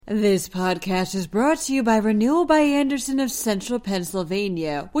This podcast is brought to you by Renewal by Andersen of Central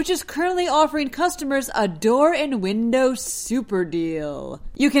Pennsylvania, which is currently offering customers a door and window super deal.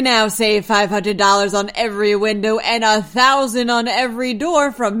 You can now save $500 on every window and $1,000 on every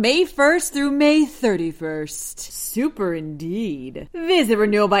door from May 1st through May 31st. Super indeed. Visit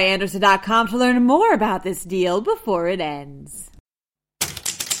renewalbyandersen.com to learn more about this deal before it ends.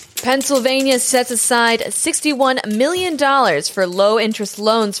 Pennsylvania sets aside $61 million for low-interest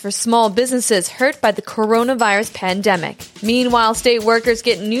loans for small businesses hurt by the coronavirus pandemic. Meanwhile, state workers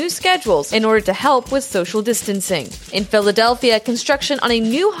get new schedules in order to help with social distancing. In Philadelphia, construction on a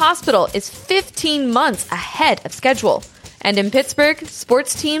new hospital is 15 months ahead of schedule. And in Pittsburgh,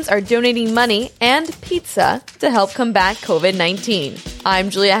 sports teams are donating money and pizza to help combat COVID-19. I'm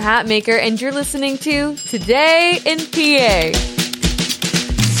Julia Hatmaker, and you're listening to Today in PA.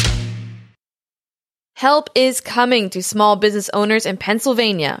 Help is coming to small business owners in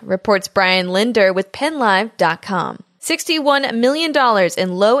Pennsylvania, reports Brian Linder with PennLive.com. $61 million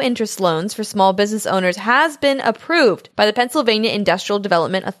in low-interest loans for small business owners has been approved by the Pennsylvania Industrial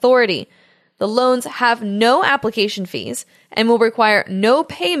Development Authority. The loans have no application fees and will require no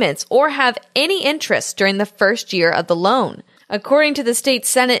payments or have any interest during the first year of the loan. According to the state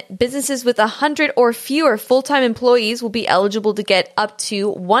Senate, businesses with 100 or fewer full-time employees will be eligible to get up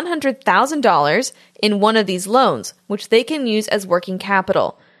to $100,000 in one of these loans, which they can use as working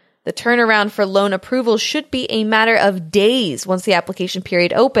capital. The turnaround for loan approval should be a matter of days once the application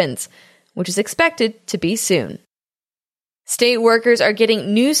period opens, which is expected to be soon. State workers are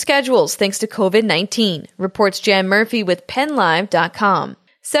getting new schedules thanks to COVID-19, reports Jan Murphy with PennLive.com.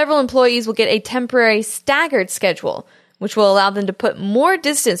 Several employees will get a temporary staggered schedule, which will allow them to put more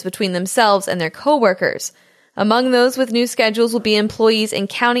distance between themselves and their coworkers. Among those with new schedules will be employees in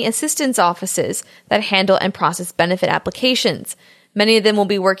county assistance offices that handle and process benefit applications. Many of them will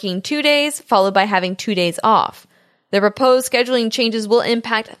be working 2 days, followed by having 2 days off. The proposed scheduling changes will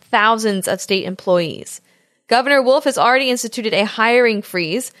impact thousands of state employees. Governor Wolf has already instituted a hiring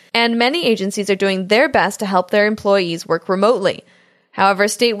freeze, and many agencies are doing their best to help their employees work remotely. However,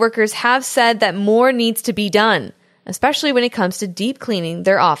 state workers have said that more needs to be done, especially when it comes to deep cleaning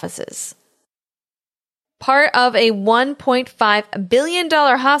their offices. Part of a $1.5 billion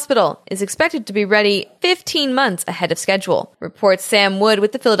hospital is expected to be ready 15 months ahead of schedule, reports Sam Wood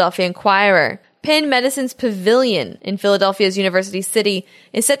with the Philadelphia Inquirer. Penn Medicine's Pavilion in Philadelphia's University City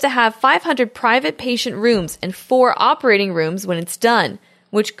is set to have 500 private patient rooms and 4 operating rooms when it's done,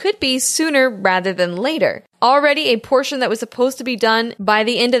 which could be sooner rather than later. Already, a portion that was supposed to be done by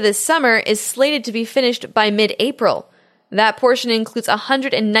the end of this summer is slated to be finished by mid-April. That portion includes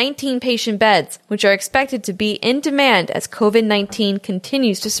 119 patient beds, which are expected to be in demand as COVID-19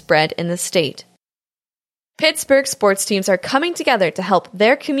 continues to spread in the state. Pittsburgh sports teams are coming together to help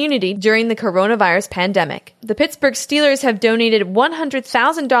their community during the coronavirus pandemic. The Pittsburgh Steelers have donated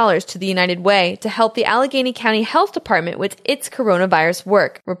 $100,000 to the United Way to help the Allegheny County Health Department with its coronavirus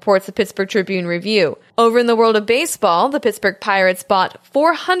work, reports the Pittsburgh Tribune-Review. Over in the world of baseball, the Pittsburgh Pirates bought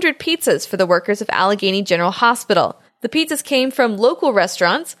 400 pizzas for the workers of Allegheny General Hospital. The pizzas came from local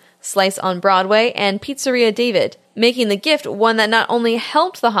restaurants, Slice on Broadway and Pizzeria David, making the gift one that not only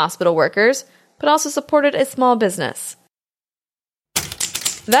helped the hospital workers, but also supported a small business.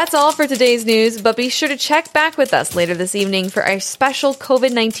 That's all for today's news, but be sure to check back with us later this evening for our special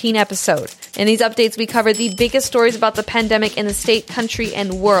COVID-19 episode. In these updates, we cover the biggest stories about the pandemic in the state, country,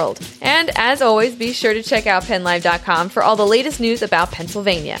 and world. And as always, be sure to check out PennLive.com for all the latest news about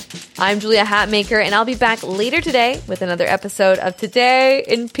Pennsylvania. I'm Julia Hatmaker, and I'll be back later today with another episode of Today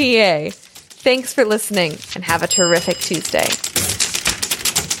in PA. Thanks for listening, and have a terrific Tuesday.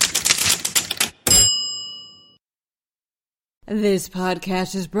 This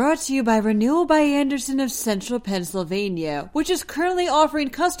podcast is brought to you by Renewal by Andersen of Central Pennsylvania, which is currently offering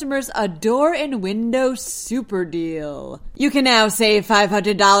customers a door and window super deal. You can now save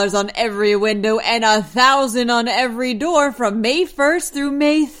 $500 on every window and $1,000 on every door from May 1st through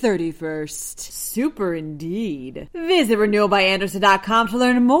May 31st. Super indeed. Visit renewalbyandersen.com to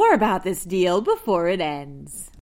learn more about this deal before it ends.